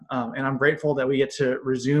and I'm grateful that we get to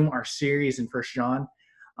resume our series in First John.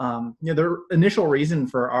 The initial reason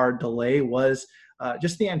for our delay was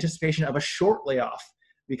just the anticipation of a short layoff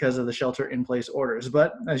because of the shelter-in-place orders.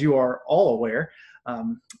 But as you are all aware,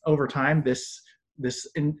 over time, this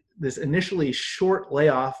initially short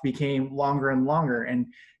layoff became longer and longer, and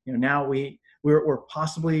now we're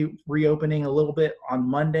possibly reopening a little bit on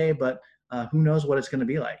Monday, but who knows what it's going to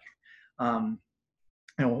be like.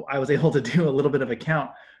 I was able to do a little bit of a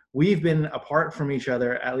count. We've been apart from each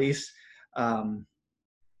other at least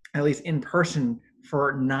in person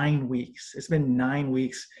for 9 weeks. It's been 9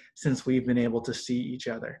 weeks since we've been able to see each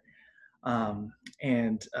other.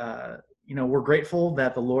 We're grateful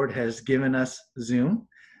that the Lord has given us Zoom,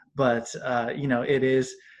 but it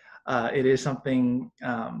is something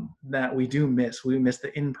that we do miss. We miss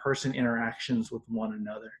the in-person interactions with one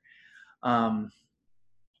another.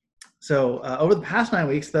 So over the past 9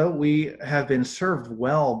 weeks, though, we have been served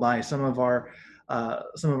well by some of our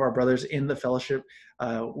brothers in the fellowship.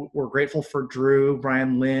 We're grateful for Drew,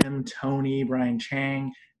 Brian Lim, Tony, Brian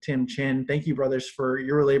Chang, Tim Chin. Thank you, brothers, for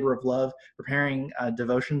your labor of love, preparing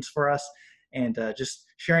devotions for us, and just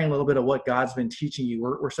sharing a little bit of what God's been teaching you.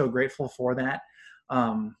 We're so grateful for that.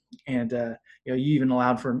 You even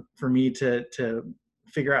allowed for me to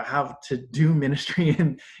figure out how to do ministry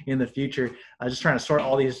in the future. Just trying to sort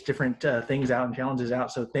all these different things out and challenges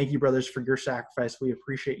out. So thank you, brothers, for your sacrifice. We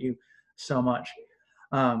appreciate you so much.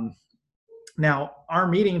 Now, our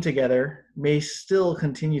meeting together may still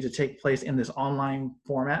continue to take place in this online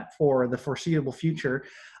format for the foreseeable future,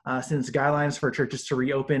 since guidelines for churches to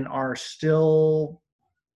reopen are still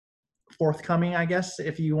forthcoming, I guess,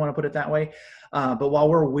 if you want to put it that way. But while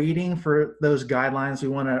we're waiting for those guidelines, we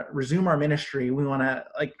want to resume our ministry. We want to,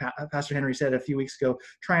 like Pastor Henry said a few weeks ago,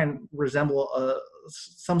 try and resemble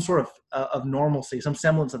some sort of normalcy, some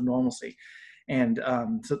semblance of normalcy. And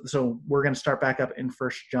so we're going to start back up in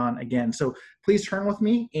First John again. So please turn with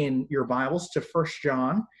me in your Bibles to First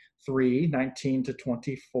John 3:19 to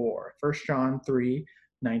 24. First John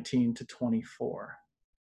 3:19 to 24.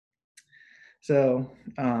 So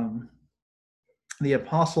the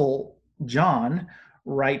Apostle John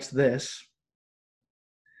writes this: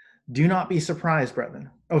 "Do not be surprised,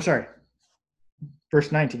 brethren." Oh, sorry.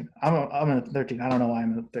 Verse 19. I'm at 13. I don't know why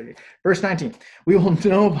I'm at 30. Verse 19. "We will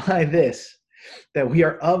know by this that we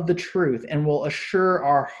are of the truth, and will assure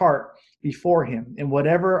our heart before him. And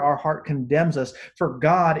whatever our heart condemns us, for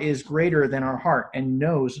God is greater than our heart and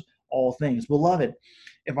knows all things. Beloved,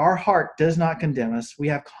 if our heart does not condemn us, we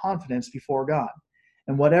have confidence before God.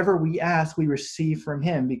 And whatever we ask, we receive from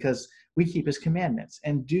him, because we keep his commandments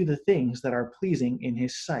and do the things that are pleasing in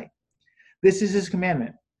his sight. This is his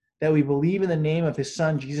commandment, that we believe in the name of his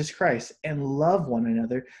Son, Jesus Christ, and love one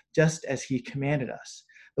another just as he commanded us.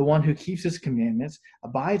 The one who keeps his commandments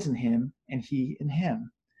abides in him, and he in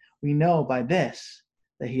him. We know by this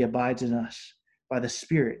that he abides in us, by the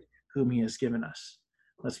Spirit whom he has given us."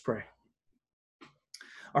 Let's pray.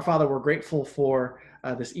 Our Father, we're grateful for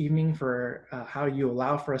this evening, for how you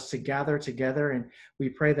allow for us to gather together. And we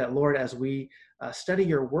pray that, Lord, as we study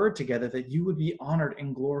your word together, that you would be honored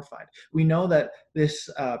and glorified. We know that this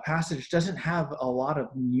passage doesn't have a lot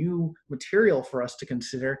of new material for us to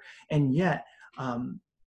consider, and yet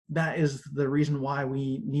that is the reason why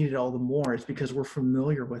we need it all the more, is because we're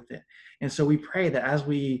familiar with it. And so we pray that as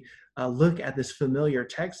we look at this familiar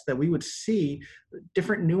text, that we would see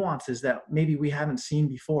different nuances that maybe we haven't seen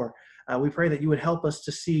before. We pray that you would help us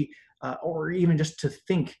to see, or even just to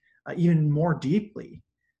think even more deeply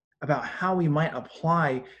about how we might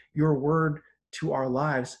apply your word to our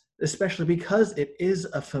lives, especially because it is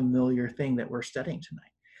a familiar thing that we're studying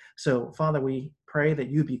tonight. So, Father, we pray that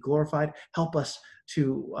you be glorified. Help us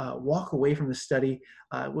to walk away from the study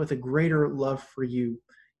with a greater love for you.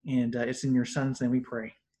 And it's in your Son's name we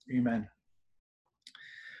pray. Amen.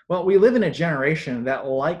 Well, we live in a generation that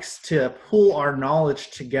likes to pool our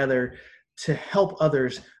knowledge together to help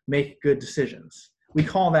others make good decisions. We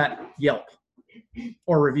call that Yelp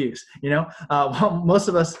or reviews. Well, most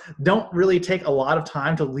of us don't really take a lot of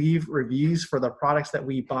time to leave reviews for the products that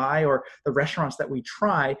we buy or the restaurants that we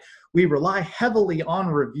try. We rely heavily on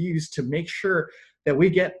reviews to make sure that we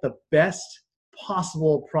get the best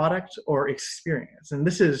possible product or experience. And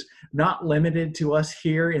this is not limited to us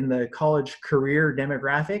here in the college career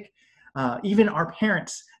demographic. Even our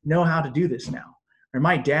parents know how to do this now. Or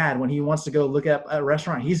my dad, when he wants to go look up a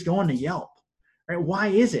restaurant, he's going to Yelp. Right? Why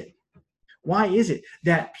is it? Why is it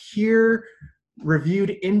that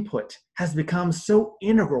peer-reviewed input has become so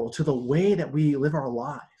integral to the way that we live our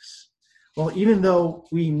lives? Well, even though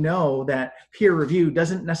we know that peer review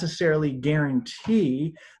doesn't necessarily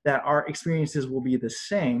guarantee that our experiences will be the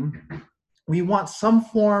same, we want some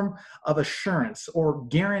form of assurance or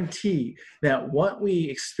guarantee that what we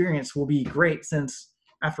experience will be great, since,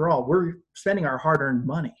 after all, we're spending our hard-earned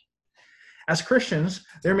money. As Christians,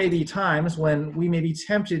 there may be times when we may be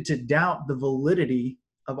tempted to doubt the validity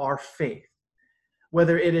of our faith,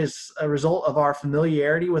 whether it is a result of our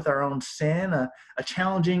familiarity with our own sin, a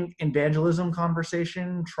challenging evangelism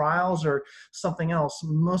conversation, trials, or something else.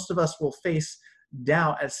 Most of us will face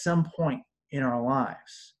doubt at some point in our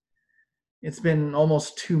lives. It's been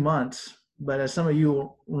almost 2 months, but as some of you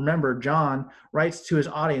will remember, John writes to his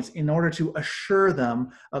audience in order to assure them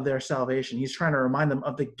of their salvation. He's trying to remind them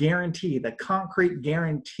of the guarantee, the concrete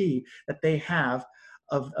guarantee that they have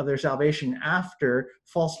of their salvation after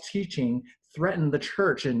false teaching threatened the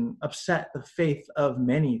church and upset the faith of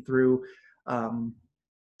many through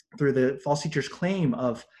the false teacher's claim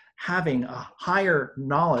of having a higher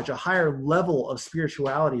knowledge, a higher level of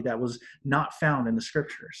spirituality that was not found in the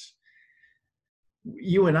scriptures.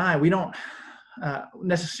 You and I, we don't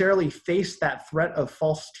necessarily face that threat of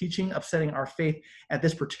false teaching upsetting our faith at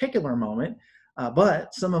this particular moment,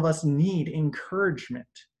 but some of us need encouragement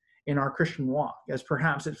in our Christian walk, as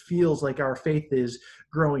perhaps it feels like our faith is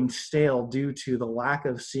growing stale due to the lack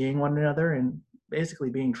of seeing one another and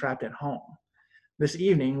basically being trapped at home. This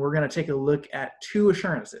evening, we're going to take a look at two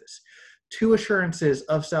assurances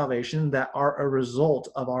of salvation that are a result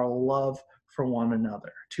of our love for one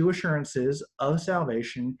another. Two assurances of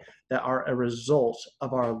salvation that are a result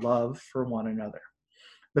of our love for one another.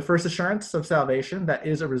 The first assurance of salvation that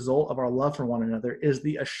is a result of our love for one another is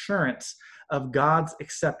the assurance of God's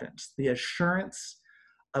acceptance. The assurance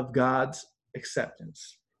of God's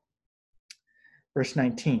acceptance. Verse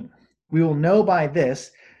 19. We will know by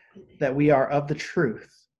this that we are of the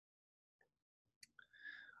truth.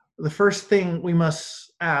 The first thing we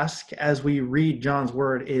must ask as we read John's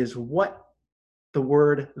word is what the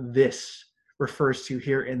word "this" refers to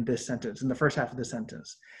here in this sentence, in the first half of the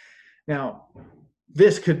sentence. Now,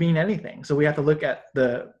 this could mean anything. So we have to look at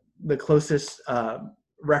the closest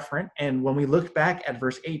referent. And when we look back at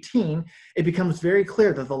verse 18, it becomes very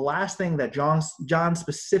clear that the last thing that John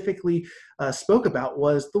specifically spoke about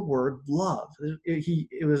was the word love.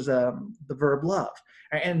 It was the verb love.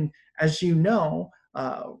 And as you know,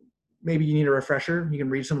 maybe you need a refresher. You can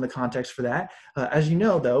read some of the context for that. As you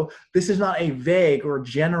know, though, this is not a vague or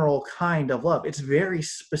general kind of love. It's very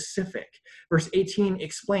specific. Verse 18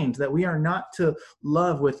 explains that we are not to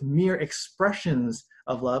love with mere expressions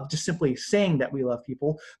of love, just simply saying that we love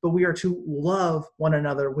people, but we are to love one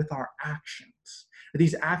another with our actions.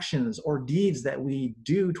 These actions or deeds that we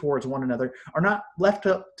do towards one another are not left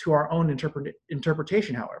up to our own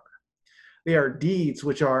interpretation, however. They are deeds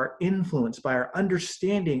which are influenced by our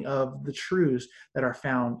understanding of the truths that are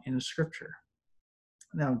found in Scripture.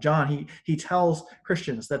 Now, John, he tells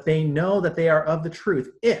Christians that they know that they are of the truth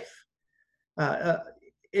they'll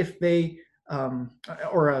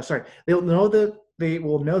know that they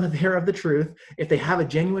will know that they are of the truth if they have a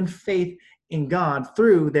genuine faith in God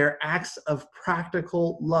through their acts of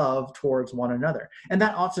practical love towards one another. And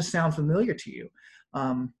that ought to sound familiar to you.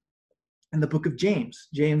 In the book of James,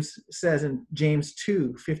 James says in James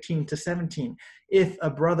 2:15-17, if a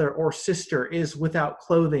brother or sister is without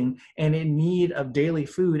clothing and in need of daily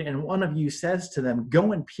food, and one of you says to them,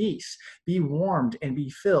 go in peace, be warmed and be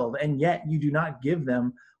filled, and yet you do not give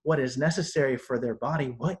them what is necessary for their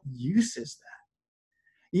body, what use is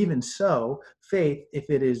that? Even so, faith, if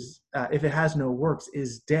it has no works,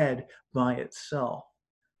 is dead by itself.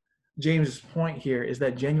 James's point here is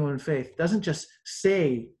that genuine faith doesn't just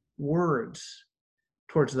say words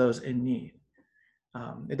towards those in need.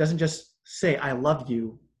 It doesn't just say, I love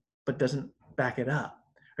you, but doesn't back it up.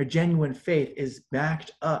 Our genuine faith is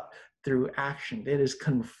backed up through action. It is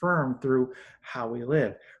confirmed through how we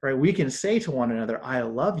live, right? We can say to one another, I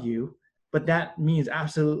love you, but that means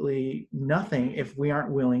absolutely nothing if we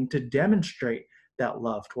aren't willing to demonstrate that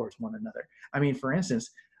love towards one another. I mean, for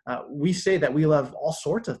instance, we say that we love all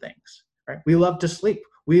sorts of things, right? We love to sleep.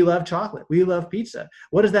 We love chocolate. We love pizza.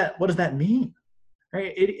 What does that mean?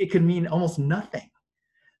 Right? It could mean almost nothing.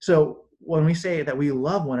 So when we say that we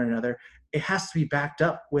love one another, it has to be backed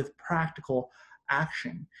up with practical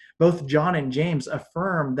action. Both John and James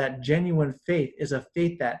affirm that genuine faith is a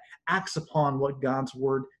faith that acts upon what God's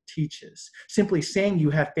word teaches. Simply saying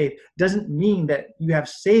you have faith doesn't mean that you have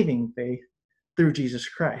saving faith through Jesus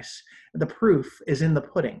Christ. The proof is in the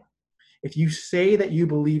pudding. If you say that you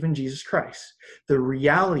believe in Jesus Christ, the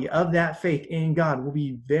reality of that faith in God will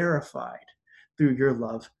be verified through your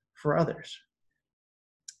love for others.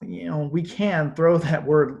 we can throw that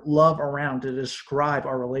word love around to describe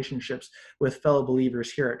our relationships with fellow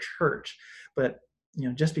believers here at church. But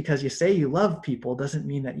just because you say you love people doesn't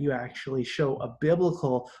mean that you actually show a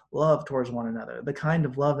biblical love towards one another, the kind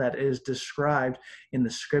of love that is described in the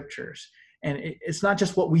scriptures. And it's not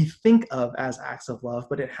just what we think of as acts of love,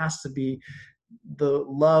 but it has to be the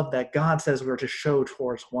love that God says we're to show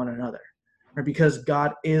towards one another. Or because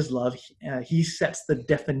God is love, he sets the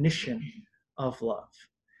definition of love.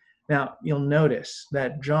 Now, you'll notice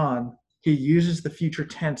that John, he uses the future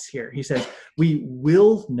tense here. He says, we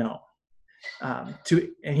will know. And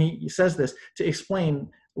he says this to explain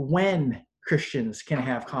when Christians can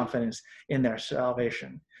have confidence in their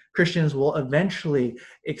salvation. Christians will eventually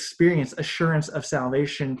experience assurance of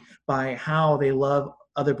salvation by how they love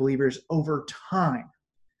other believers over time,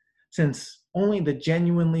 since only the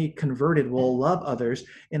genuinely converted will love others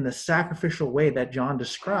in the sacrificial way that John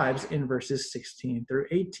describes in verses 16 through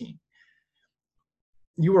 18.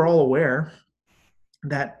 You are all aware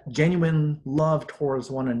that genuine love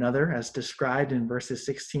towards one another, as described in verses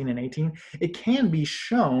 16 and 18, it can be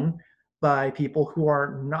shown by people who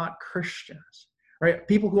are not Christians. Right?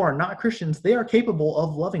 People who are not Christians, they are capable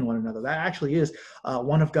of loving one another. That actually is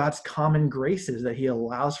one of God's common graces that he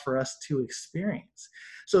allows for us to experience.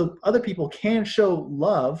 So other people can show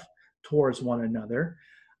love towards one another.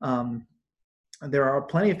 There are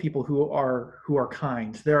plenty of people who are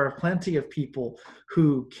kind. There are plenty of people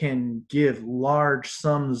who can give large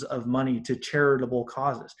sums of money to charitable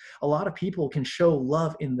causes. A lot of people can show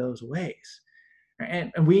love in those ways.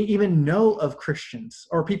 And we even know of Christians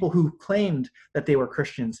or people who claimed that they were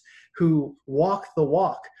Christians who walk the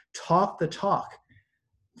walk, talk the talk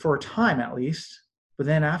for a time at least, but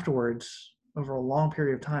then afterwards, over a long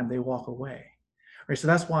period of time, they walk away. Right? So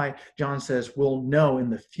that's why John says we'll know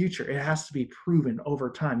in the future. It has to be proven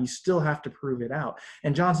over time. You still have to prove it out.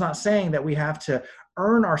 And John's not saying that we have to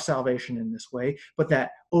earn our salvation in this way, but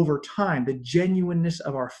that over time, the genuineness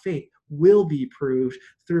of our faith will be proved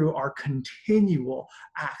through our continual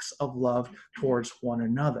acts of love towards one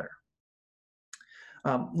another.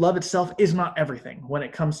 Love itself is not everything when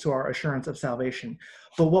it comes to our assurance of salvation.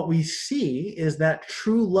 But what we see is that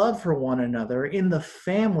true love for one another in the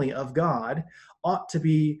family of God ought to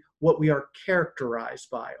be what we are characterized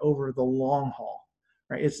by over the long haul.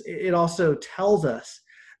 Right? It also tells us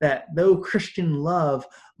that though Christian love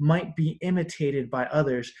might be imitated by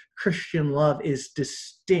others, Christian love is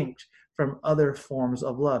distinct from other forms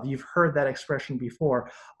of love. You've heard that expression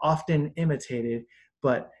before, often imitated,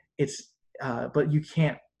 but you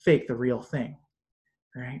can't fake the real thing,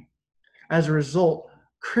 right? As a result,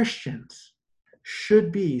 Christians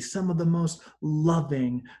should be some of the most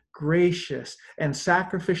loving, gracious, and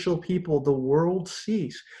sacrificial people the world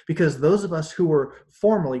sees, because those of us who were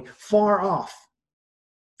formerly far off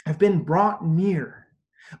have been brought near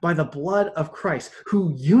by the blood of Christ,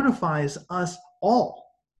 who unifies us all.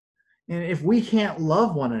 And if we can't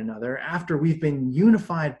love one another after we've been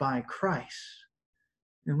unified by Christ,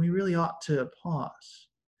 then we really ought to pause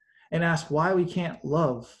and ask why we can't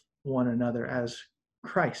love one another as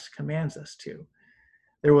Christ commands us to.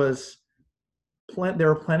 There were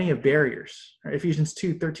plenty of barriers. Ephesians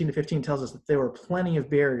 2:13-15 tells us that there were plenty of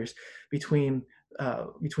barriers between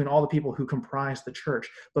all the people who comprised the church.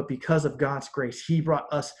 But because of God's grace, he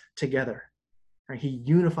brought us together. Right? He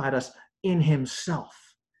unified us in himself.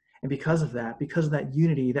 And because of that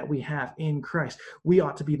unity that we have in Christ, we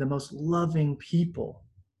ought to be the most loving people,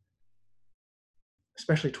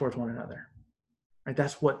 especially towards one another. Right?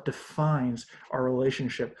 That's what defines our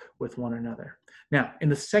relationship with one another. Now, in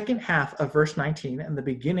the second half of verse 19 and the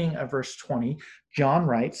beginning of verse 20, John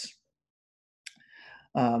writes,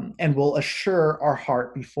 and will assure our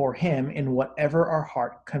heart before him in whatever our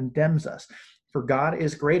heart condemns us. For God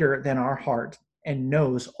is greater than our heart and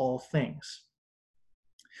knows all things.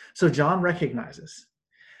 So John recognizes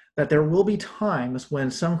that there will be times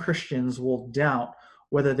when some Christians will doubt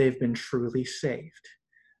whether they've been truly saved.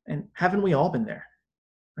 And haven't we all been there?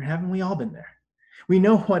 Or haven't we all been there? We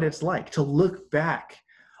know what it's like to look back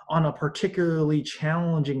on a particularly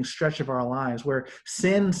challenging stretch of our lives where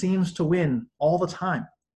sin seems to win all the time.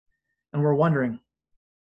 And we're wondering,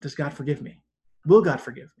 does God forgive me? Will God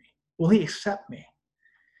forgive me? Will he accept me?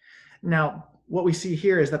 Now, what we see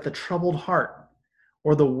here is that the troubled heart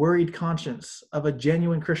or the worried conscience of a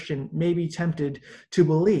genuine Christian may be tempted to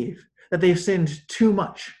believe that they've sinned too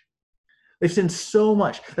much. They've sinned so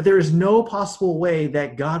much that there is no possible way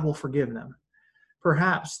that God will forgive them.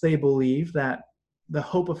 Perhaps they believe that the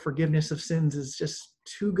hope of forgiveness of sins is just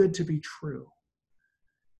too good to be true.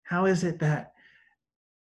 How is it that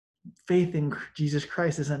faith in Jesus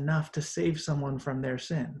Christ is enough to save someone from their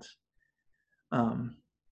sins.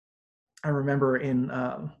 I remember in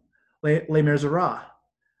Les Miserables,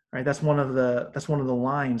 right? That's one of the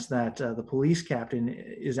lines that the police captain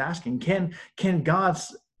is asking. Can God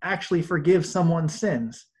actually forgive someone's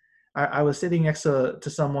sins? I was sitting next to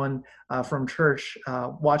someone from church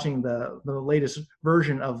watching the latest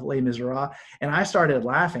version of Les Miserables, and I started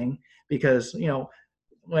laughing because,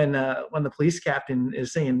 when the police captain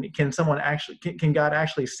is saying, can God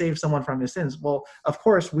actually save someone from his sins? Well, of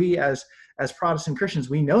course, we as Protestant Christians,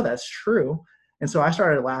 we know that's true. And so I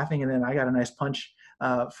started laughing, and then I got a nice punch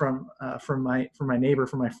from my neighbor,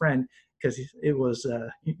 from my friend, because he was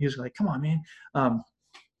like, come on, man.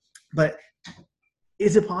 But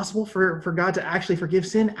is it possible for God to actually forgive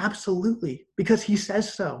sin? Absolutely, because he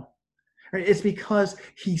says so. Right? It's because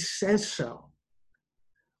he says so.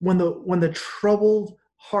 When the troubled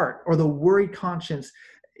heart or the worried conscience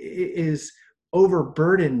is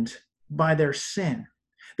overburdened by their sin,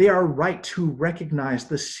 they are right to recognize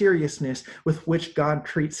the seriousness with which God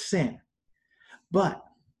treats sin. But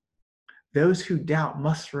those who doubt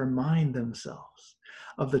must remind themselves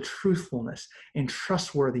of the truthfulness and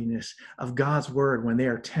trustworthiness of God's word when they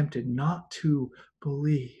are tempted not to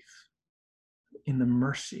believe in the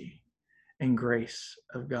mercy and grace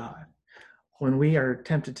of God. When we are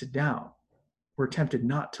tempted to doubt, we're tempted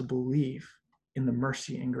not to believe in the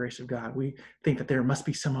mercy and grace of God. We think that there must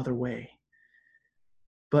be some other way.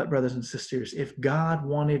 But, brothers and sisters, if God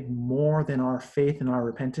wanted more than our faith and our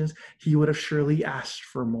repentance, he would have surely asked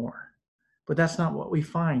for more. But that's not what we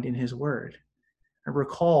find in his word. I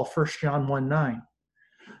recall 1 John 1:9.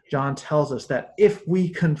 John tells us that if we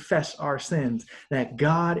confess our sins, that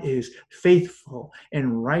God is faithful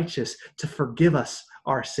and righteous to forgive us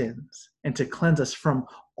our sins and to cleanse us from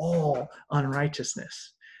all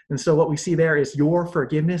unrighteousness. And so what we see there is your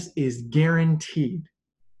forgiveness is guaranteed.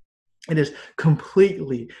 It is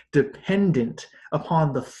completely dependent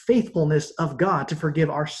upon the faithfulness of God to forgive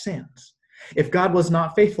our sins. If God was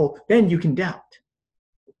not faithful, then you can doubt.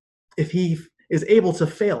 If he is able to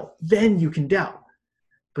fail, then you can doubt.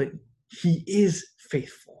 But he is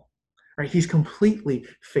faithful, right? He's completely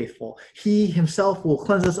faithful. He himself will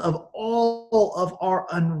cleanse us of all of our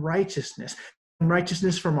unrighteousness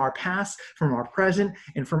from our past, from our present,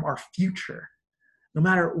 and from our future. No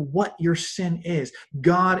matter what your sin is,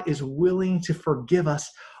 God is willing to forgive us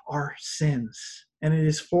our sins. And it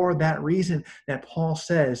is for that reason that Paul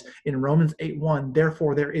says in Romans 8:1,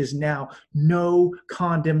 therefore there is now no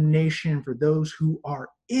condemnation for those who are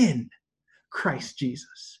in Christ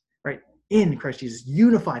Jesus, right? In Christ Jesus,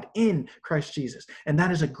 unified in Christ Jesus. And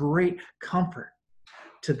that is a great comfort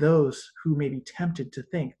to those who may be tempted to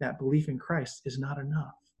think that belief in Christ is not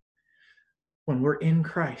enough. When we're in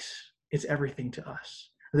Christ, it's everything to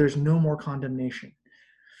us. There's no more condemnation.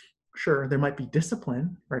 Sure, there might be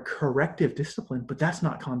discipline, right? Corrective discipline, but that's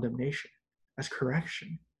not condemnation. That's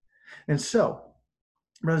correction. And so,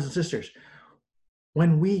 brothers and sisters,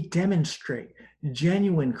 when we demonstrate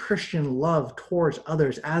genuine Christian love towards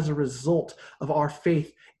others as a result of our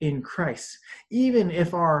faith in Christ, even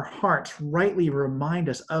if our hearts rightly remind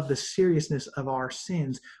us of the seriousness of our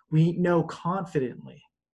sins, we know confidently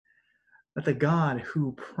that the God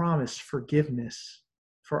who promised forgiveness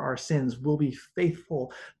for our sins will be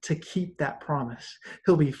faithful to keep that promise.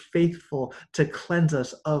 He'll be faithful to cleanse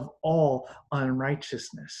us of all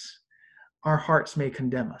unrighteousness. Our hearts may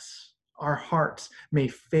condemn us. Our hearts may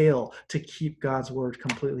fail to keep God's word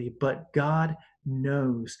completely, but God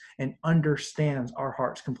knows and understands our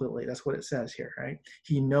hearts completely. That's what it says here, right?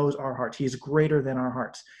 He knows our hearts. He is greater than our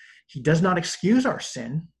hearts. He does not excuse our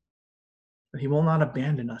sin, but he will not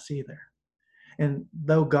abandon us either. And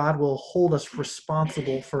though God will hold us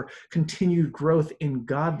responsible for continued growth in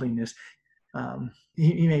godliness,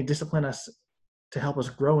 he may discipline us to help us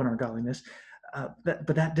grow in our godliness, but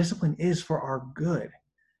that discipline is for our good.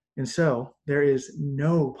 And so there is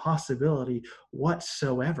no possibility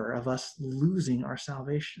whatsoever of us losing our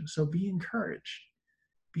salvation. So be encouraged.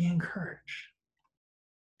 Be encouraged.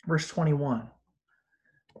 Verse 21.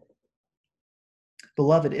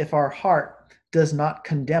 Beloved, if our heart does not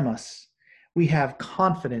condemn us, we have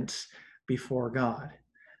confidence before God.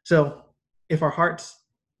 So if our heart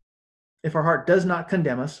does not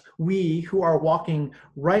condemn us, we who are walking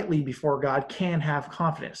rightly before God can have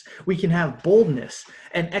confidence. We can have boldness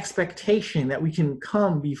and expectation that we can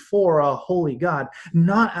come before a holy God,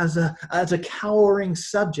 not as a cowering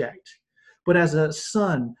subject, but as a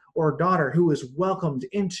son or daughter who is welcomed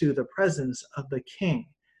into the presence of the King.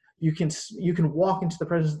 You can walk into the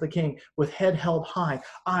presence of the King with head held high,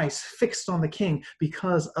 eyes fixed on the King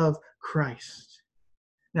because of Christ.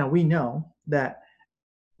 Now, we know that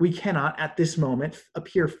we cannot at this moment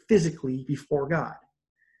appear physically before God,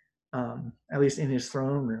 at least in his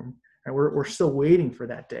throne room. And we're still waiting for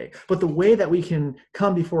that day. But the way that we can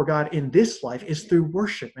come before God in this life is through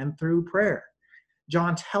worship and through prayer.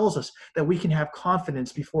 John tells us that we can have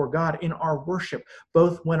confidence before God in our worship,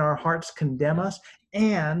 both when our hearts condemn us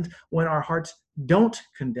and when our hearts don't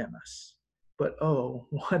condemn us. But oh,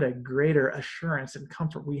 what a greater assurance and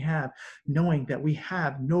comfort we have, knowing that we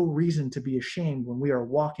have no reason to be ashamed when we are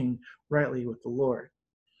walking rightly with the Lord.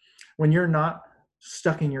 When you're not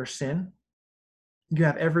stuck in your sin, you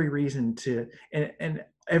have every reason to, and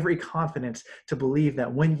every confidence to believe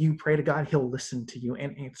that when you pray to God, he'll listen to you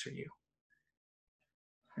and answer you.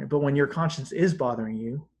 But when your conscience is bothering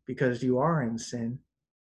you because you are in sin,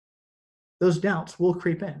 those doubts will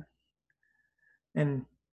creep in. And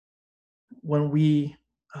when we,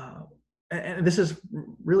 and this is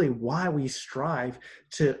really why we strive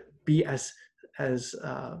to be as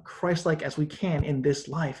Christ-like as we can in this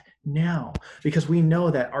life now, because we know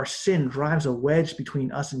that our sin drives a wedge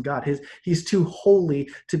between us and God. He's too holy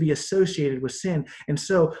to be associated with sin. And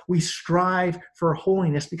so we strive for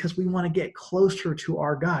holiness because we want to get closer to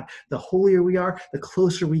our God. The holier we are, the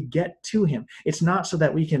closer we get to him. It's not so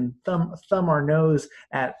that we can thumb our nose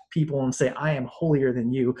at people and say, I am holier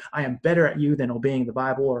than you. I am better at you than obeying the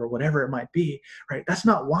Bible or whatever it might be, right? That's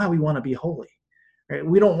not why we want to be holy. Right?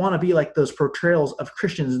 We don't want to be like those portrayals of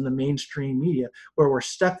Christians in the mainstream media where we're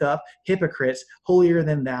stuck up, hypocrites, holier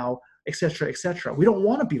than thou, etc., etc. We don't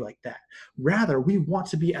want to be like that. Rather, we want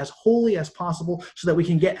to be as holy as possible so that we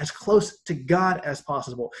can get as close to God as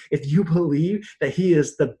possible. If you believe that he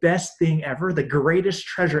is the best thing ever, the greatest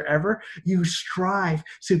treasure ever, you strive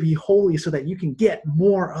to be holy so that you can get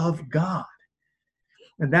more of God.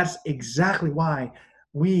 And that's exactly why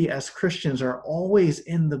we as Christians are always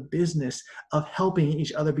in the business of helping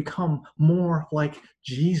each other become more like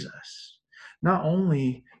Jesus. Not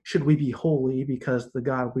only should we be holy because the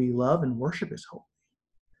God we love and worship is holy,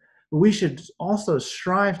 but we should also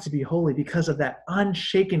strive to be holy because of that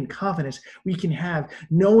unshaken confidence we can have,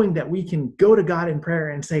 knowing that we can go to God in prayer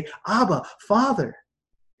and say, Abba, Father,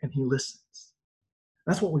 and he listens.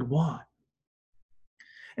 That's what we want.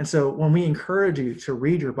 And so when we encourage you to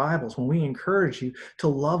read your Bibles, when we encourage you to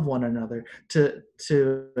love one another, to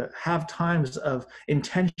have times of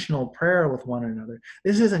intentional prayer with one another,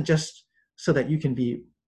 this isn't just so that you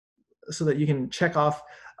can check off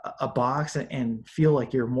a box and feel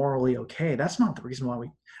like you're morally okay. That's not the reason why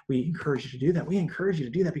we encourage you to do that. We encourage you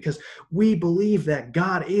to do that because we believe that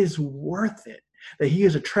God is worth it, that he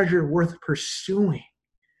is a treasure worth pursuing.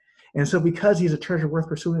 And so because he's a treasure worth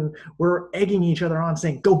pursuing, we're egging each other on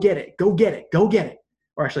saying, go get it, go get it, go get it.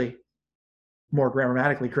 Or actually, more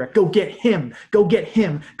grammatically correct, go get him, go get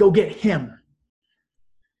him, go get him.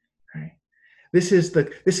 Right? This is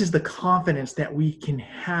the confidence that we can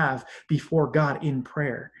have before God in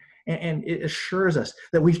prayer. And it assures us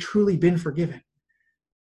that we've truly been forgiven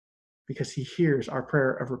because he hears our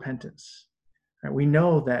prayer of repentance. Right? We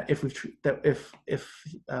know that if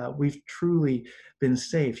we've truly been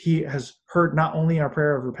saved, he has heard not only our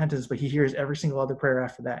prayer of repentance, but he hears every single other prayer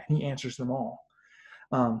after that, and he answers them all.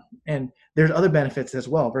 And there's other benefits as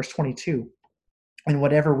well. Verse 22, and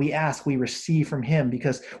whatever we ask, we receive from him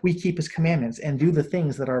because we keep his commandments and do the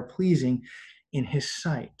things that are pleasing in his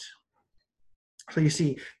sight. So you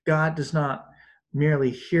see, God does not merely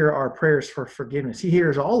hear our prayers for forgiveness. He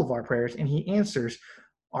hears all of our prayers, and he answers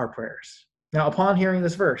our prayers. Now, upon hearing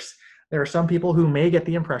this verse, there are some people who may get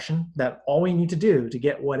the impression that all we need to do to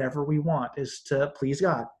get whatever we want is to please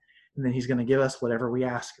God, and then he's going to give us whatever we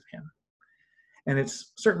ask of him. And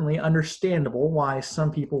it's certainly understandable why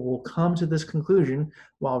some people will come to this conclusion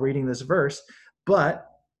while reading this verse, but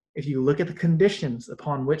if you look at the conditions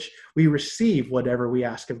upon which we receive whatever we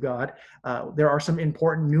ask of God, there are some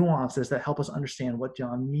important nuances that help us understand what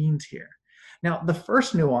John means here. Now, the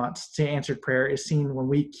first nuance to answered prayer is seen when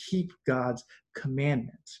we keep God's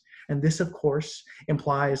commandments. And this, of course,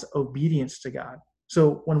 implies obedience to God.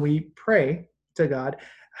 So when we pray to God,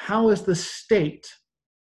 how is the state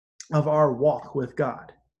of our walk with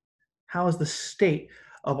God? How is the state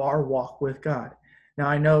of our walk with God? Now,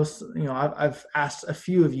 I know, I've asked a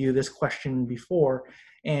few of you this question before,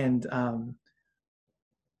 and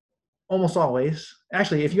almost always,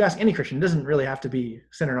 actually, if you ask any Christian, it doesn't really have to be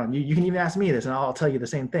centered on you. You can even ask me this, and I'll tell you the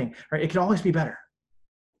same thing. Right? It can always be better.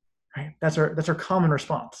 Right? That's our common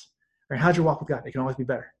response. Right? How'd you walk with God? It can always be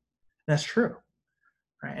better. And that's true.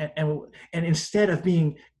 Right? And instead of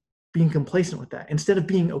being complacent with that, instead of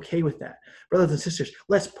being okay with that, brothers and sisters,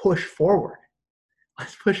 let's push forward.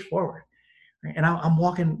 Let's push forward. Right? And I'm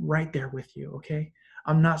walking right there with you. Okay.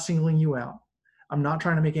 I'm not singling you out. I'm not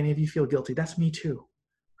trying to make any of you feel guilty. That's me too.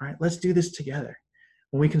 All right, let's do this together.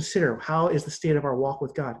 When we consider how is the state of our walk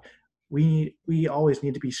with God, we always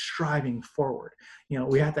need to be striving forward.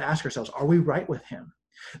 We have to ask ourselves, are we right with him?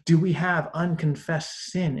 Do we have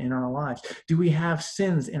unconfessed sin in our lives? Do we have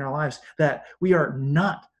sins in our lives that we are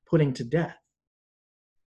not putting to death?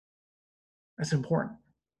 That's important.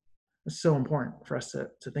 It's so important for us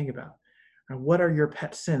to think about. And what are your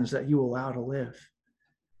pet sins that you allow to live?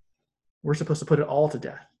 We're supposed to put it all to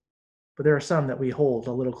death. But there are some that we hold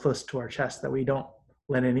a little close to our chest that we don't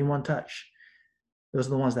let anyone touch. Those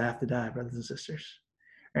are the ones that have to die, brothers and sisters.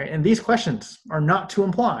 Right? And these questions are not to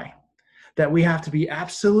imply that we have to be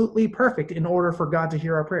absolutely perfect in order for God to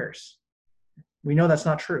hear our prayers. We know that's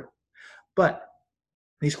not true. But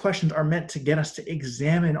these questions are meant to get us to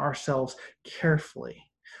examine ourselves carefully.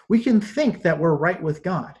 We can think that we're right with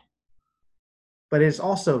God, but it's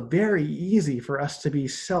also very easy for us to be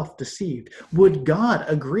self-deceived. Would God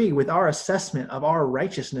agree with our assessment of our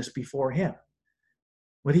righteousness before him?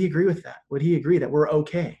 Would he agree with that? Would he agree that we're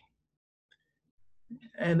okay?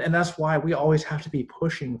 And that's why we always have to be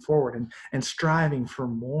pushing forward and striving for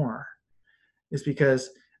more. Is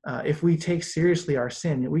because if we take seriously our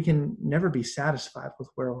sin, we can never be satisfied with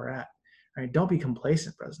where we're at. Right? Don't be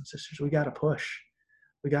complacent, brothers and sisters. We got to push.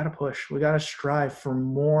 We got to push. We got to strive for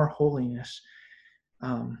more holiness.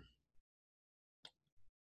 And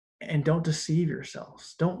don't deceive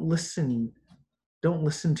yourselves. Don't listen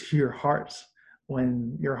to your hearts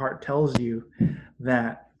when your heart tells you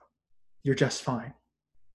that you're just fine.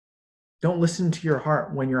 Don't listen to your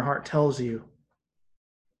heart when your heart tells you,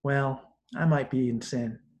 well, I might be in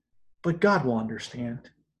sin, but God will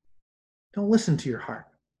understand. Don't listen to your heart.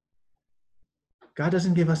 God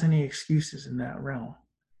doesn't give us any excuses in that realm.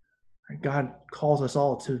 God calls us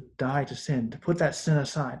all to die to sin, to put that sin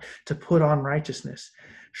aside, to put on righteousness.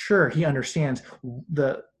 Sure, he understands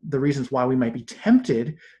the reasons why we might be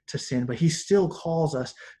tempted to sin, but he still calls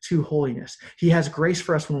us to holiness. He has grace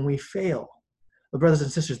for us when we fail. But brothers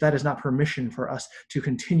and sisters, that is not permission for us to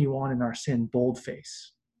continue on in our sin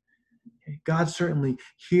bold-faced. God certainly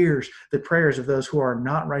hears the prayers of those who are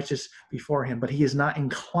not righteous before him, but he is not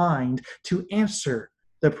inclined to answer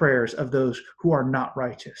the prayers of those who are not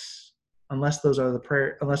righteous, unless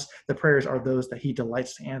the prayers are those that he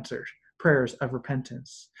delights to answer, prayers of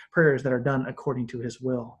repentance, prayers that are done according to his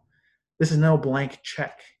will. This is no blank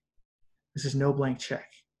check. This is no blank check.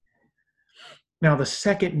 Now, the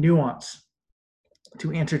second nuance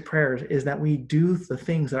to answered prayers is that we do the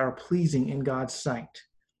things that are pleasing in God's sight.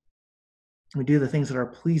 We do the things that are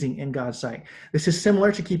pleasing in God's sight. This is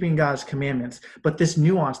similar to keeping God's commandments, but this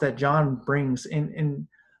nuance that John brings in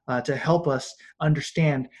to help us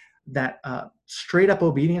understand that straight up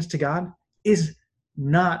obedience to God is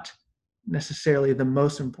not necessarily the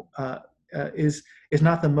most is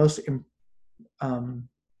not the most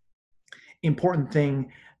important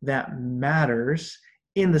thing that matters,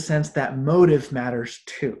 in the sense that motive matters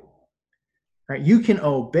too. Right? You can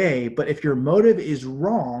obey, but if your motive is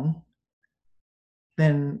wrong,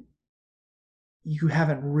 then you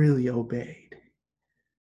haven't really obeyed.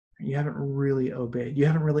 You haven't really obeyed. You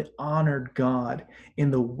haven't really honored God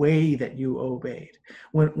in the way that you obeyed.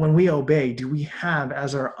 When we obey, do we have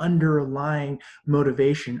as our underlying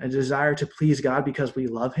motivation a desire to please God because we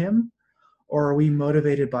love him? Or are we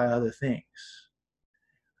motivated by other things?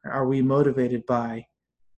 Are we motivated by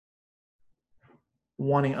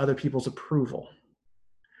wanting other people's approval?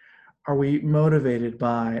 Are we motivated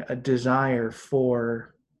by a desire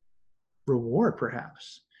for reward,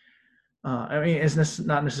 perhaps? It's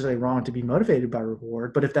not necessarily wrong to be motivated by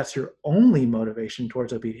reward, but if that's your only motivation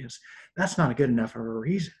towards obedience, that's not a good enough of a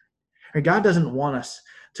reason. God doesn't want us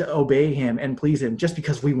to obey him and please him just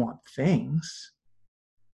because we want things.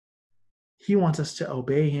 He wants us to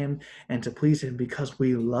obey him and to please him because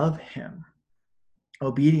we love him.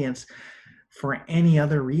 Obedience for any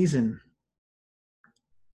other reason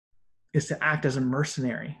is to act as a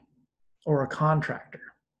mercenary or a contractor,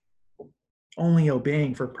 only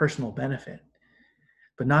obeying for personal benefit,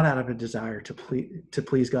 but not out of a desire to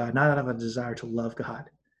please God, not out of a desire to love God.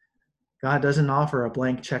 God doesn't offer a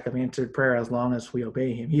blank check of answered prayer as long as we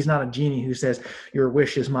obey him. He's not a genie who says, your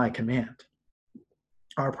wish is my command.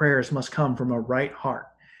 Our prayers must come from a right heart,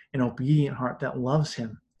 an obedient heart that loves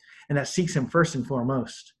him and that seeks him first and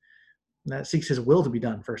foremost, and that seeks his will to be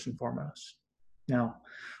done first and foremost. Now,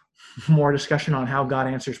 more discussion on how God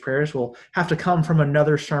answers prayers will have to come from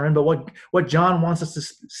another sermon. But what John wants us to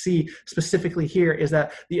see specifically here is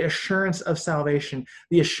that the assurance of salvation,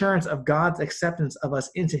 the assurance of God's acceptance of us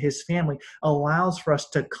into his family, allows for us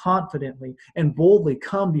to confidently and boldly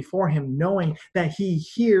come before him, knowing that he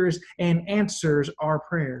hears and answers our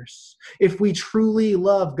prayers. If we truly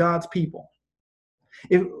love God's people,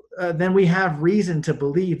 then we have reason to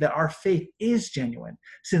believe that our faith is genuine,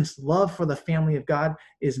 since love for the family of God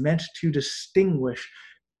is meant to distinguish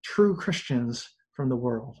true Christians from the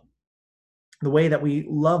world. The way that we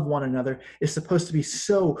love one another is supposed to be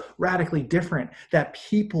so radically different that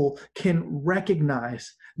people can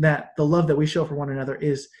recognize that the love that we show for one another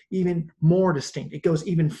is even more distinct. It goes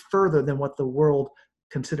even further than what the world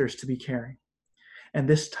considers to be caring. And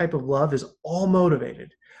this type of love is all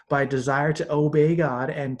motivated by a desire to obey God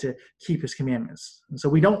and to keep his commandments. And so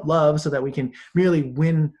we don't love so that we can merely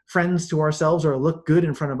win friends to ourselves or look good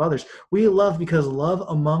in front of others. We love because love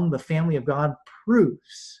among the family of God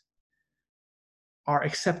proves our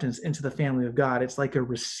acceptance into the family of God. It's like a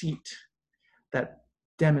receipt that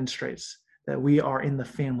demonstrates that we are in the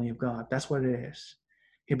family of God. That's what it is.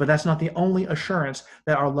 Okay, but that's not the only assurance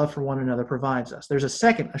that our love for one another provides us. There's a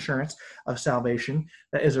second assurance of salvation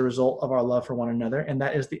that is a result of our love for one another, and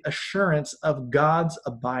that is the assurance of God's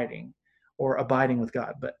abiding, or abiding with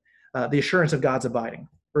God, but the assurance of God's abiding.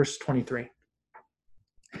 Verse 23.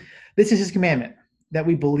 This is his commandment, that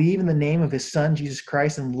we believe in the name of his Son, Jesus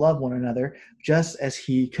Christ, and love one another just as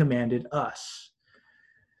he commanded us.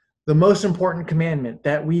 The most important commandment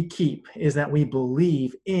that we keep is that we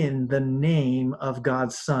believe in the name of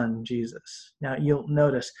God's Son, Jesus. Now, you'll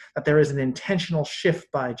notice that there is an intentional shift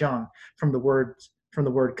by John from the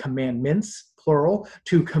word commandments, plural,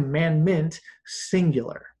 to commandment,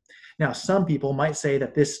 singular. Now, some people might say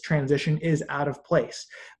that this transition is out of place,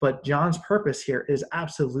 but John's purpose here is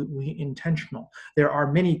absolutely intentional. There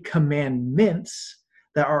are many commandments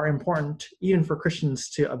that are important even for Christians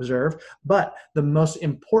to observe, but the most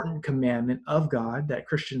important commandment of God that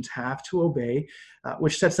Christians have to obey,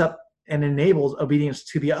 which sets up and enables obedience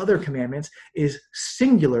to the other commandments, is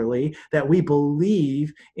singularly that we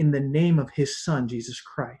believe in the name of his Son, Jesus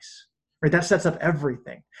Christ. Right? That sets up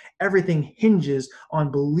everything. Everything hinges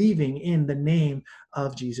on believing in the name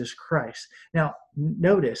of Jesus Christ. Now,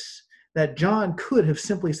 notice that John could have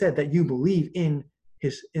simply said that you believe in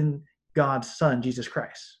God's Son, Jesus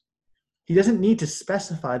Christ. He doesn't need to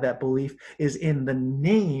specify that belief is in the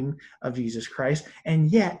name of Jesus Christ,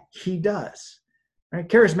 and yet he does. Right?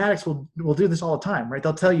 Charismatics will do this all the time, right?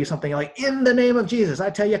 They'll tell you something like, in the name of Jesus, I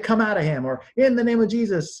tell you, come out of him, or in the name of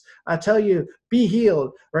Jesus, I tell you, be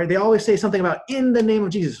healed, right? They always say something about in the name of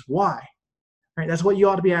Jesus. Why? Right? That's what you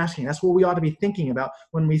ought to be asking. That's what we ought to be thinking about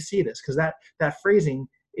when we see this, because that phrasing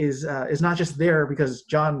is not just there because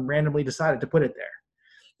John randomly decided to put it there.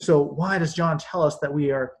 So why does John tell us that we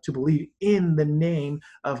are to believe in the name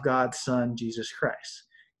of God's Son, Jesus Christ?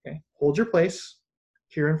 Okay, hold your place.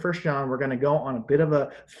 Here in 1 John, we're going to go on a bit of a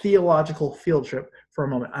theological field trip for a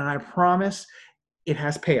moment, and I promise it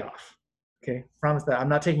has payoff. Okay, promise that. I'm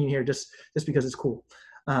not taking you here just because it's cool.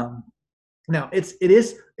 Now, it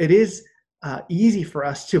is easy for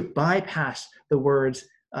us to bypass the words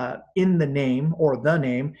in the name or the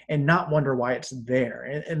name and not wonder why it's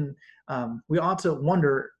there. And we ought to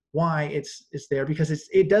wonder why it's there, because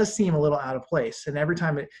it does seem a little out of place. And every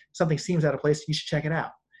time something seems out of place, you should check it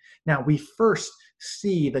out. Now, we first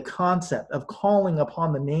see the concept of calling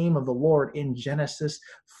upon the name of the Lord in Genesis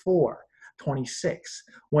 4:26,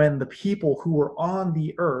 when the people who were on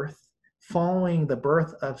the earth following the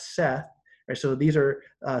birth of Seth, right, so these are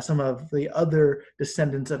some of the other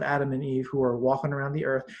descendants of Adam and Eve who are walking around the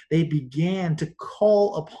earth, they began to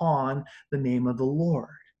call upon the name of the Lord.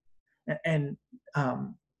 And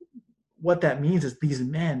what that means is these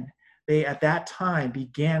men, they at that time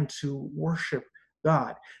began to worship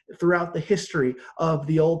God. Throughout the history of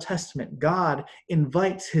the Old Testament, God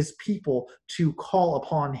invites his people to call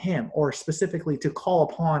upon him, or specifically to call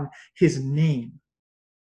upon his name.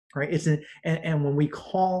 Right? And when we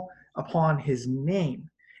call upon his name,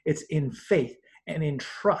 it's in faith and in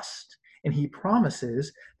trust. And he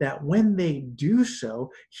promises that when they do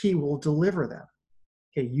so, he will deliver them.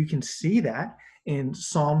 Okay, you can see that in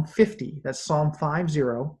Psalm 50. That's Psalm 50,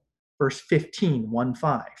 verse 15,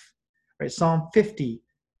 1-5. Right? Psalm 50,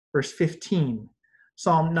 verse 15.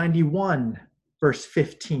 Psalm 91, verse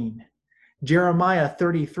 15. Jeremiah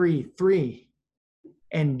 33:3.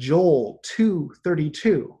 And Joel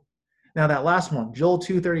 2:32. Now that last one, Joel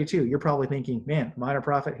 2:32, you're probably thinking, man, minor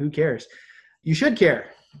prophet, who cares? You should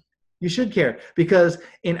care. You should care, because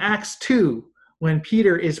in Acts 2, when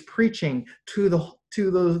Peter is preaching to to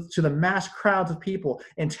the mass crowds of people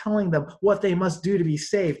and telling them what they must do to be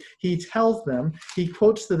saved, he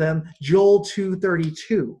quotes to them Joel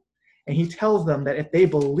 2:32. And he tells them that if they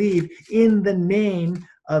believe in the name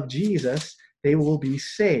of Jesus, they will be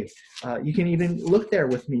saved. You can even look there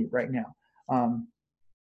with me right now.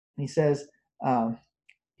 He says, Acts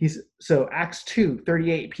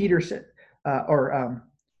 2:38, Peter said,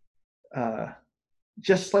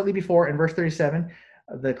 just slightly before in verse 37,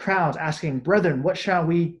 the crowds asking, "Brethren, what shall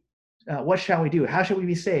we do? How shall we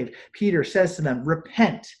be saved?" Peter says to them,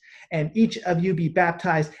 "Repent, and each of you be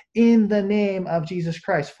baptized in the name of Jesus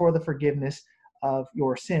Christ for the forgiveness of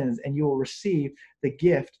your sins, and you will receive the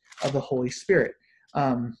gift of the Holy Spirit."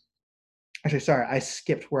 Actually, sorry, I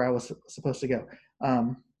skipped where I was supposed to go.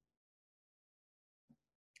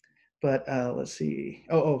 But let's see.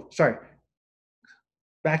 Sorry.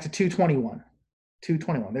 Back to 2:21.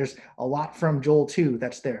 2:21. There's a lot from Joel 2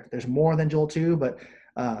 that's there. There's more than Joel 2, but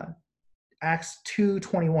Acts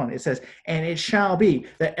 2:21, it says, "And it shall be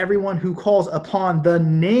that everyone who calls upon the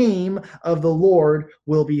name of the Lord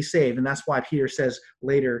will be saved." And that's why Peter says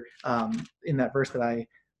later in that verse that I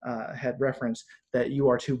had referenced, that you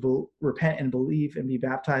are to repent and believe and be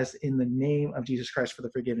baptized in the name of Jesus Christ for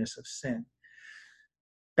the forgiveness of sin.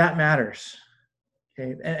 That matters.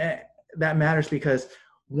 Okay, and that matters because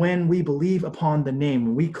when we believe upon the name,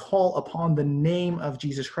 when we call upon the name of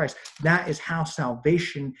Jesus Christ, that is how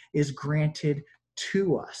salvation is granted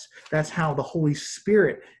to us. That's how the Holy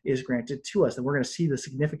Spirit is granted to us. And we're going to see the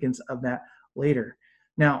significance of that later.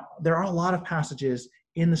 Now, there are a lot of passages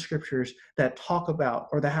in the scriptures that talk about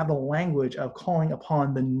or that have the language of calling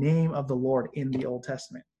upon the name of the Lord in the Old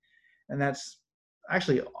Testament. And that's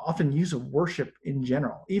actually often used of worship in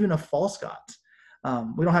general, even of false gods.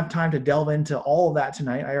 We don't have time to delve into all of that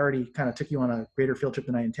tonight. I already kind of took you on a greater field trip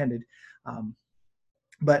than I intended.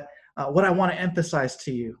 But what I want to emphasize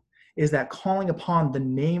to you is that calling upon the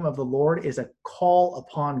name of the Lord is a call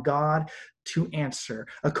upon God to answer,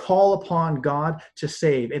 a call upon God to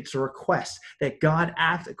save. It's a request that God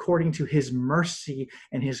act according to his mercy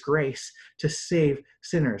and his grace to save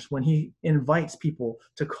sinners. When he invites people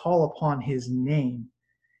to call upon his name,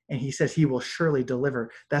 and he says he will surely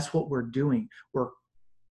deliver, that's what we're doing.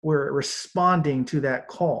 We're responding to that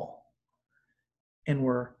call, and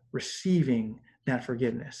we're receiving that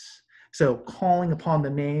forgiveness. So calling upon the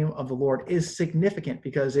name of the Lord is significant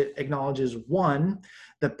because it acknowledges, one,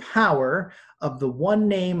 the power of the one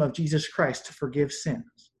name of Jesus Christ to forgive sins.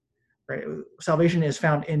 Right? Salvation is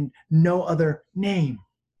found in no other name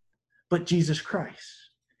but Jesus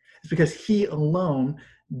Christ. It's because he alone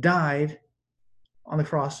died on the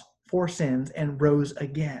cross for sins and rose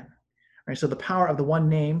again. Right? So the power of the one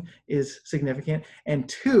name is significant. And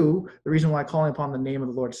two, the reason why calling upon the name of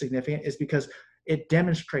the Lord is significant is because it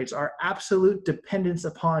demonstrates our absolute dependence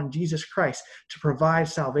upon Jesus Christ to provide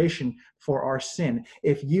salvation for our sin.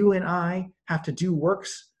 If you and I have to do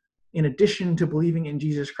works in addition to believing in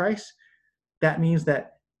Jesus Christ, that means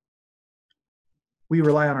that we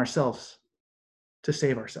rely on ourselves to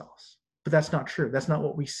save ourselves. But that's not true. That's not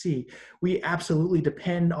what we see. We absolutely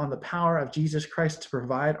depend on the power of Jesus Christ to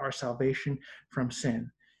provide our salvation from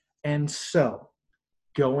sin. And so,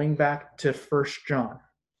 going back to 1 John,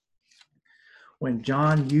 when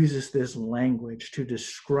John uses this language to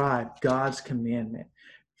describe God's commandment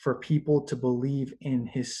for people to believe in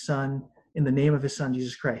his Son, in the name of his Son,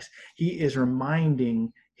 Jesus Christ, he is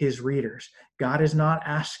reminding his readers, God is not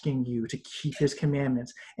asking you to keep his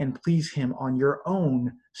commandments and please him on your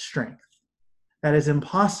own strength. That is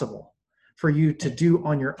impossible for you to do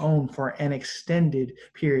on your own for an extended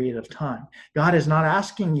period of time. God is not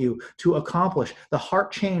asking you to accomplish the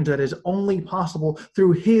heart change that is only possible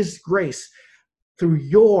through his grace, through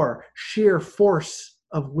your sheer force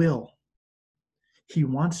of will. He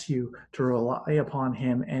wants you to rely upon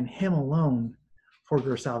him and him alone for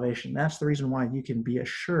your salvation. That's the reason why you can be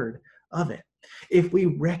assured of it. If we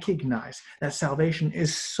recognize that salvation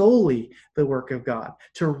is solely the work of God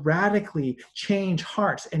to radically change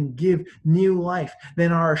hearts and give new life,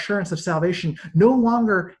 then our assurance of salvation no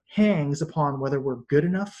longer hangs upon whether we're good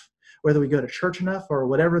enough, whether we go to church enough, or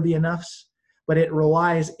whatever the enoughs, but it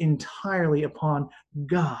relies entirely upon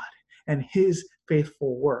God and his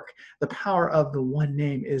faithful work. The power of the one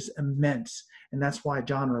name is immense. And that's why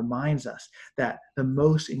John reminds us that the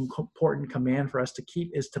most important command for us to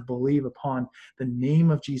keep is to believe upon the name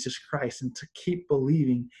of Jesus Christ and to keep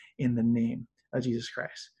believing in the name of Jesus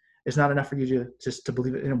Christ. It's not enough for you to just to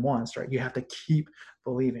believe it in once, right? You have to keep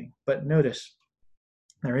believing. But notice,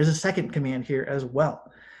 there is a second command here as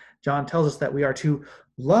well. John tells us that we are to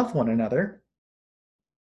love one another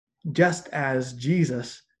just as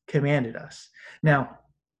Jesus commanded us. Now,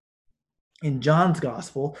 in John's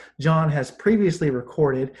gospel, John has previously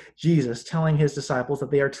recorded Jesus telling his disciples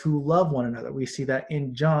that they are to love one another. We see that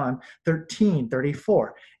in John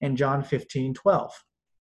 13:34 and John 15:12.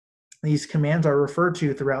 These commands are referred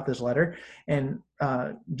to throughout this letter, and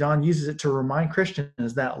John uses it to remind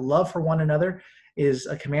Christians that love for one another is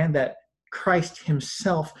a command that Christ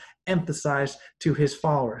himself emphasized to his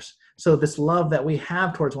followers. So this love that we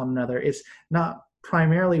have towards one another is not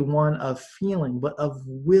primarily one of feeling, but of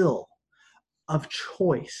will, of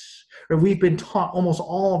choice. Or we've been taught almost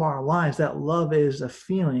all of our lives that love is a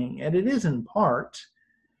feeling, and it is in part.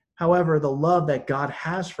 However, the love that God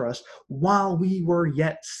has for us while we were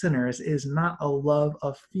yet sinners is not a love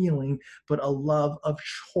of feeling, but a love of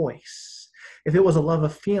choice. If it was a love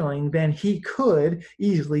of feeling, then he could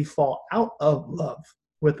easily fall out of love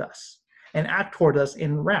with us and act toward us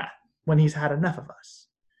in wrath when he's had enough of us.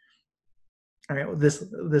 All right,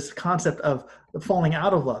 this concept of falling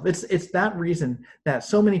out of love. It's that reason that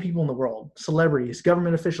so many people in the world, celebrities,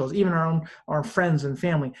 government officials, even our friends and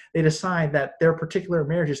family, they decide that their particular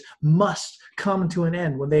marriages must come to an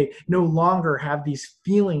end when they no longer have these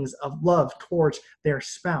feelings of love towards their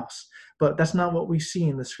spouse. But that's not what we see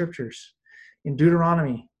in the scriptures. In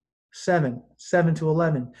Deuteronomy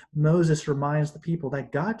 7:7-11, Moses reminds the people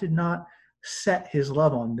that God did not set his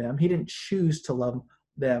love on them. He didn't choose to love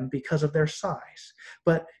them because of their size,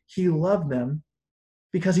 but he loved them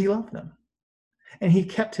because he loved them. And he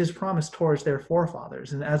kept his promise towards their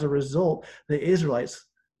forefathers. And as a result, the Israelites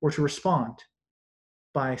were to respond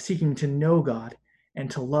by seeking to know God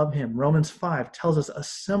and to love him. Romans 5 tells us a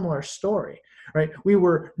similar story, right? We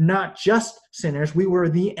were not just sinners, we were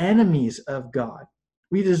the enemies of God.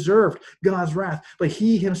 We deserved God's wrath, but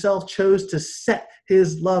he himself chose to set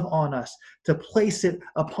his love on us, to place it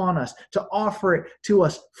upon us, to offer it to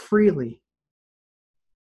us freely.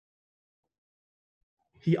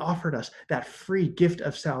 He offered us that free gift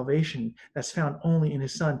of salvation that's found only in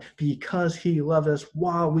his Son because he loved us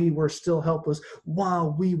while we were still helpless,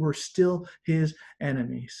 while we were still his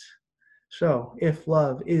enemies. So, if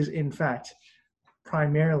love is in fact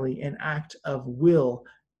primarily an act of will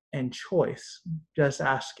and choice, just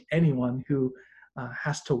ask anyone who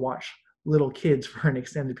has to watch little kids for an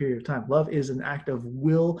extended period of time. Love is an act of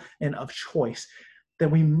will and of choice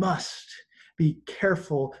that we must be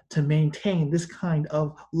careful to maintain this kind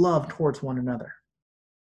of love towards one another.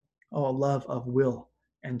 Oh, a love of will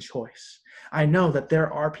and choice. I know that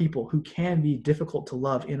there are people who can be difficult to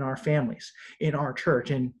love in our families, in our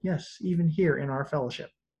church, and yes, even here in our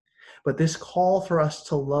fellowship. But this call for us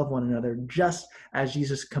to love one another, just as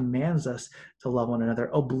Jesus commands us to love one another,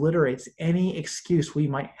 obliterates any excuse we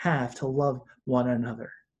might have to love one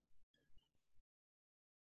another.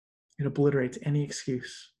 It obliterates any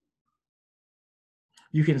excuse.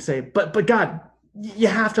 You can say, but God, you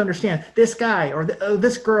have to understand, this guy or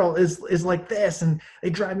this girl is like this, and they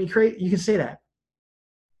drive me crazy. You can say that.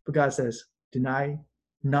 But God says, did I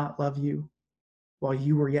not love you while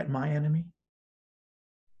you were yet my enemy?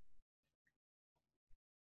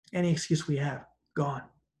 Any excuse we have, gone,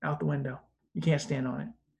 out the window. You can't stand on it.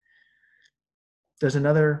 Does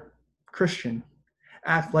another Christian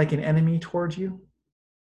act like an enemy towards you?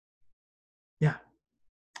 Yeah,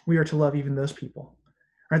 we are to love even those people.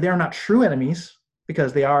 Right? They are not true enemies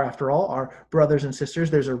because they are, after all, our brothers and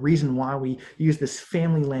sisters. There's a reason why we use this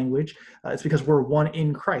family language. It's because we're one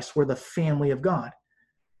in Christ. We're the family of God.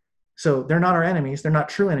 So they're not our enemies. They're not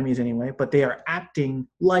true enemies anyway, but they are acting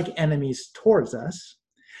like enemies towards us.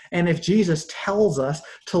 And if Jesus tells us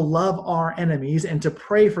to love our enemies and to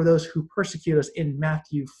pray for those who persecute us in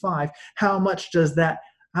Matthew 5, how much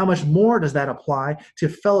more does that apply to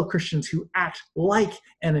fellow Christians who act like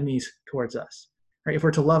enemies towards us? Right? If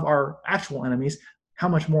we're to love our actual enemies, how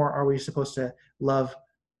much more are we supposed to love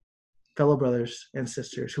fellow brothers and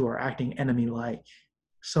sisters who are acting enemy-like?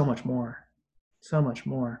 So much more. So much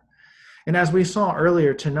more. And as we saw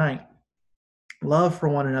earlier tonight, love for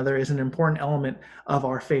one another is an important element of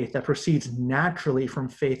our faith that proceeds naturally from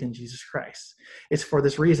faith in Jesus Christ. It's for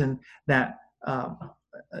this reason that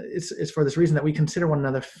we consider one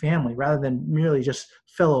another family rather than merely just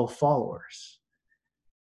fellow followers.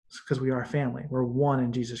 It's because we are family. We're one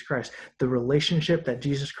in Jesus Christ. The relationship that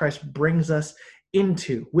Jesus Christ brings us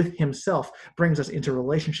into with himself brings us into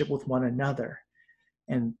relationship with one another.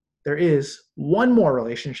 And there is one more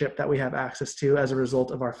relationship that we have access to as a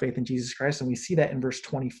result of our faith in Jesus Christ, and we see that in verse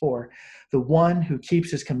 24. The one who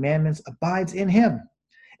keeps his commandments abides in him,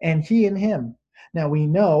 and he in him. Now we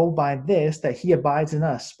know by this that he abides in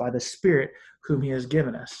us by the Spirit whom he has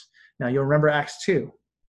given us. Now you'll remember Acts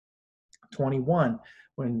 2:21,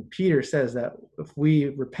 when Peter says that if we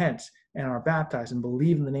repent and are baptized and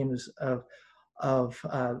believe in the name of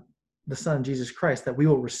the Son, Jesus Christ, that we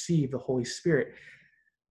will receive the Holy Spirit.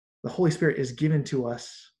 The Holy Spirit is given to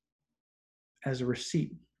us as a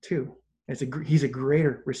receipt too. He's a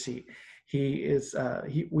greater receipt.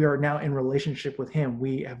 We are now in relationship with him.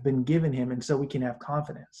 We have been given him, and so we can have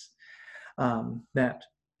confidence that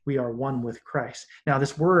we are one with Christ. Now,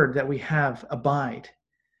 this word that we have, abide,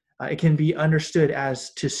 it can be understood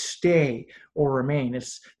as to stay or remain.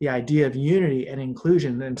 It's the idea of unity and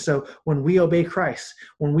inclusion. And so when we obey Christ,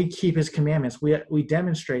 when we keep his commandments, we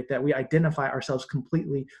demonstrate that we identify ourselves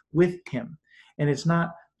completely with him. And it's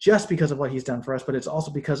not just because of what he's done for us, but it's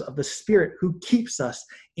also because of the Spirit who keeps us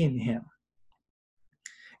in him.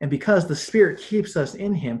 And because the Spirit keeps us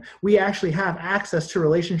in him, we actually have access to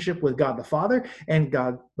relationship with God the Father and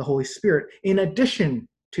God the Holy Spirit in addition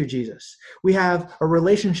to Jesus. We have a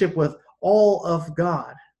relationship with all of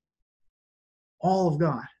God. All of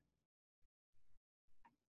God.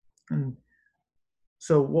 And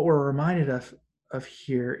so what we're reminded of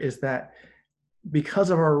here is that because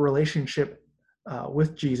of our relationship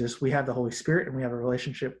with Jesus, we have the Holy Spirit and we have a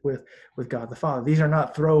relationship with God the Father. These are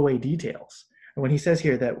not throwaway details. And when he says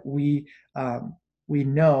here that we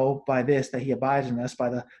know by this that he abides in us by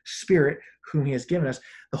the Spirit whom he has given us,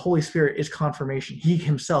 the Holy Spirit is confirmation. He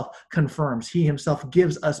himself confirms. He himself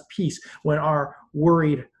gives us peace when our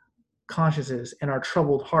worried consciences and our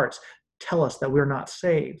troubled hearts tell us that we're not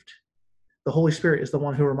saved. The Holy Spirit is the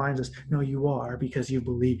one who reminds us, no, you are, because you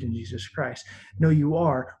believed in Jesus Christ. No, you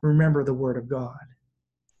are. Remember the word of God.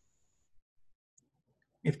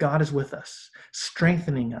 If God is with us,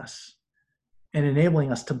 strengthening us and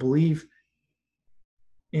enabling us to believe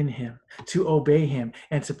in him, to obey him,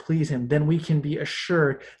 and to please him, then we can be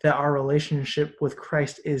assured that our relationship with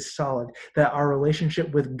Christ is solid, that our relationship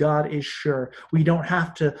with God is sure. We don't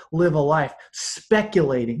have to live a life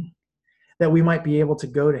speculating that we might be able to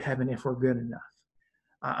go to heaven if we're good enough.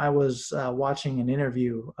 I was watching an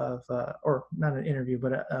interview of, or not an interview,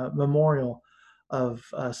 but a memorial of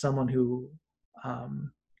someone who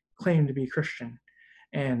claimed to be Christian.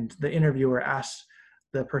 And the interviewer asked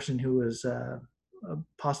the person who was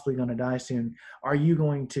possibly going to die soon, are you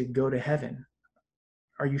going to go to heaven?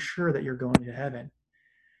 Are you sure that you're going to heaven?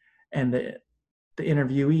 And the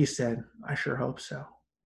interviewee said, I sure hope so.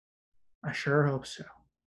 I sure hope so.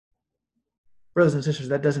 Brothers and sisters,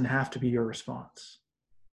 that doesn't have to be your response.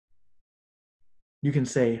 You can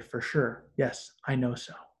say for sure, yes, I know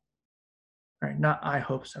so. Right? Not I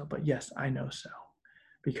hope so, but yes, I know so.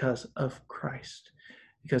 Because of Christ,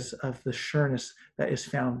 because of the sureness that is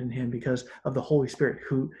found in him, because of the Holy Spirit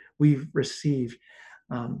who we've received.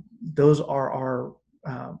 Those are our,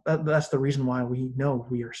 that's the reason why we know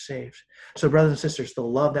we are saved. So brothers and sisters, the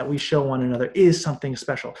love that we show one another is something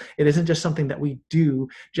special. It isn't just something that we do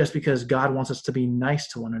just because God wants us to be nice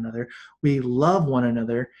to one another. We love one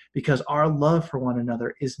another because our love for one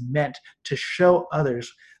another is meant to show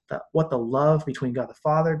others that what the love between God the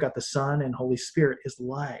Father, God the Son, and Holy Spirit is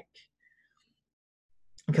like.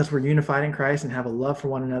 Because we're unified in Christ and have a love for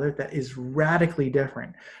one another that is radically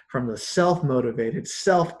different from the self-motivated,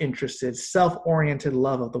 self-interested, self-oriented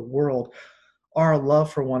love of the world. Our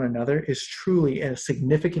love for one another is truly a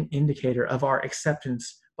significant indicator of our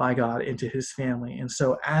acceptance by God into his family. And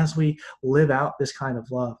so as we live out this kind of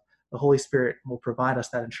love, the Holy Spirit will provide us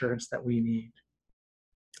that assurance that we need,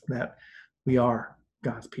 that we are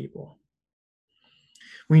God's people.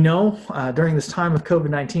 We know during this time of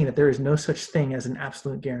COVID-19 that there is no such thing as an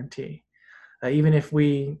absolute guarantee. Even if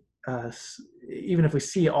we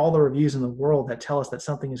see all the reviews in the world that tell us that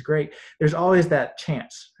something is great, there's always that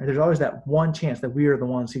chance. Right? There's always that one chance that we are the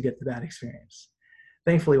ones who get the bad experience.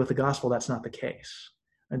 Thankfully, with the gospel, that's not the case.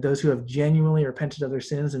 And those who have genuinely repented of their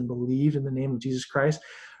sins and believed in the name of Jesus Christ,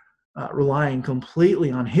 relying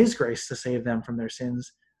completely on his grace to save them from their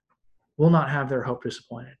sins, will not have their hope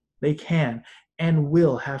disappointed. They can and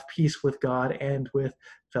will have peace with God and with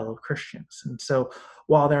fellow Christians. And so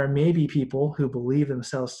while there may be people who believe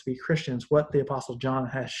themselves to be Christians, what the Apostle John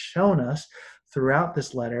has shown us throughout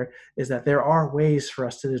this letter is that there are ways for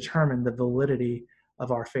us to determine the validity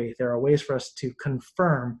of our faith. There are ways for us to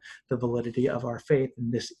confirm the validity of our faith.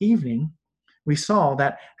 And this evening, we saw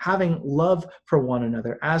that having love for one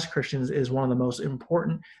another as Christians is one of the most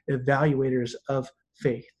important evaluators of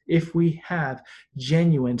faith. If we have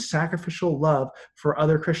genuine sacrificial love for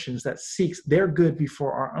other Christians that seeks their good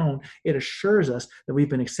before our own, it assures us that we've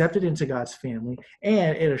been accepted into God's family,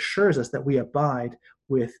 and it assures us that we abide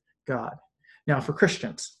with God. Now, for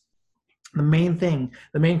Christians, The main thing,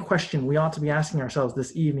 the main question we ought to be asking ourselves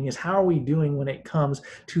this evening is, how are we doing when it comes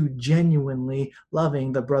to genuinely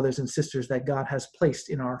loving the brothers and sisters that God has placed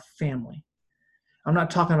in our family? I'm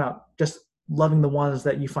not talking about just loving the ones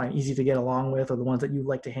that you find easy to get along with or the ones that you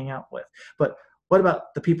like to hang out with, but what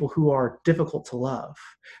about the people who are difficult to love?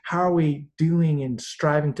 How are we doing in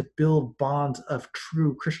striving to build bonds of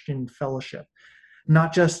true Christian fellowship?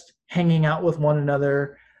 Not just hanging out with one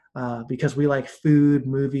another because we like food,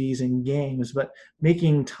 movies, and games, but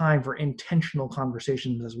making time for intentional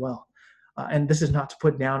conversations as well. And this is not to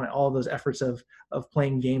put down all those efforts of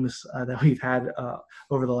playing games that we've had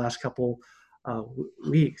over the last couple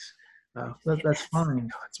weeks. That's fine.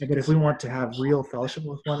 But if we want to have real fellowship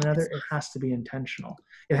with one another, it has to be intentional.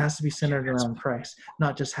 It has to be centered around Christ,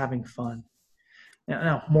 not just having fun.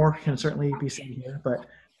 Now, more can certainly be said here, but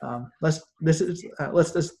let's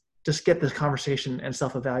just get this conversation and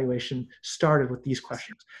self-evaluation started with these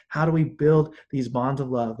questions. How do we build these bonds of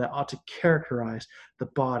love that ought to characterize the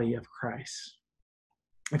body of Christ?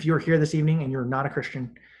 If you're here this evening and you're not a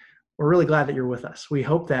Christian, we're really glad that you're with us. We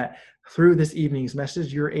hope that through this evening's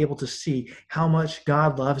message, you're able to see how much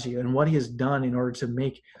God loves you and what he has done in order to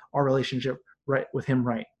make our relationship right with him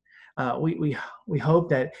right. We hope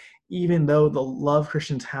that even though the love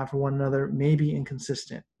Christians have for one another may be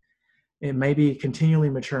inconsistent, it may be continually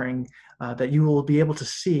maturing, that you will be able to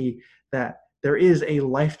see that there is a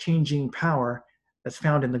life-changing power that's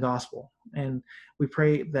found in the gospel. And we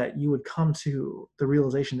pray that you would come to the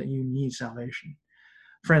realization that you need salvation.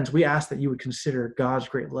 Friends, we ask that you would consider God's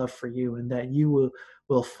great love for you and that you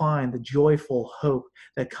will find the joyful hope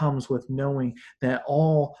that comes with knowing that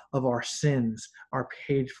all of our sins are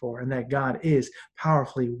paid for and that God is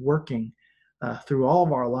powerfully working through all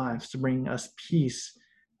of our lives to bring us peace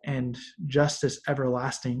and justice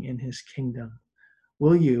everlasting in his kingdom.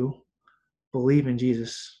 Will you believe in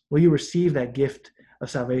Jesus? Will you receive that gift of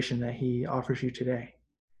salvation that he offers you today?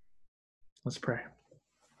 Let's pray.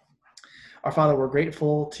 Our Father, we're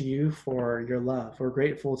grateful to you for your love. We're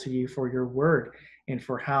grateful to you for your word and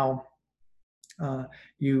for how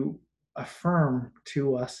you affirm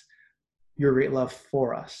to us your great love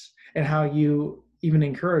for us and how you even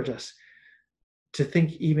encourage us to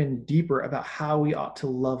think even deeper about how we ought to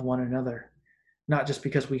love one another, not just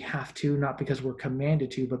because we have to, not because we're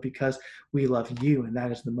commanded to, but because we love you, and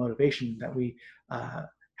that is the motivation that we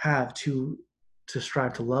have to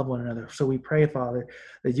strive to love one another. So we pray, Father,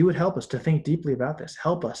 that you would help us to think deeply about this.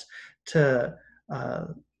 Help us to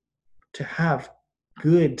have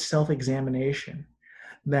good self-examination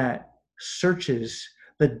that searches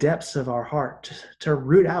the depths of our heart to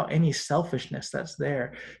root out any selfishness that's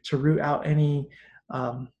there, to root out any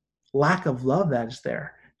lack of love that is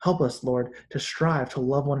there. Help us, Lord, to strive to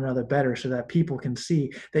love one another better so that people can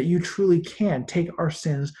see that you truly can take our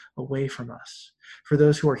sins away from us. For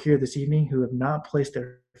those who are here this evening who have not placed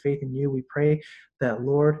their faith in you, we pray that,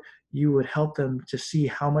 Lord, you would help them to see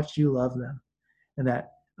how much you love them and that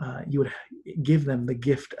you would give them the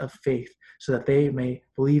gift of faith so that they may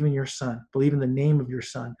believe in your Son, believe in the name of your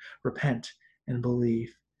Son, repent and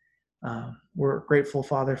believe. We're grateful,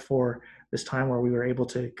 Father, for this time where we were able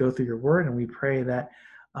to go through your word, and we pray that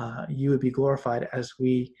you would be glorified as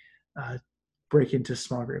we break into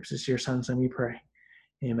small groups. It's your Son's name we pray.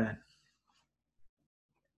 Amen.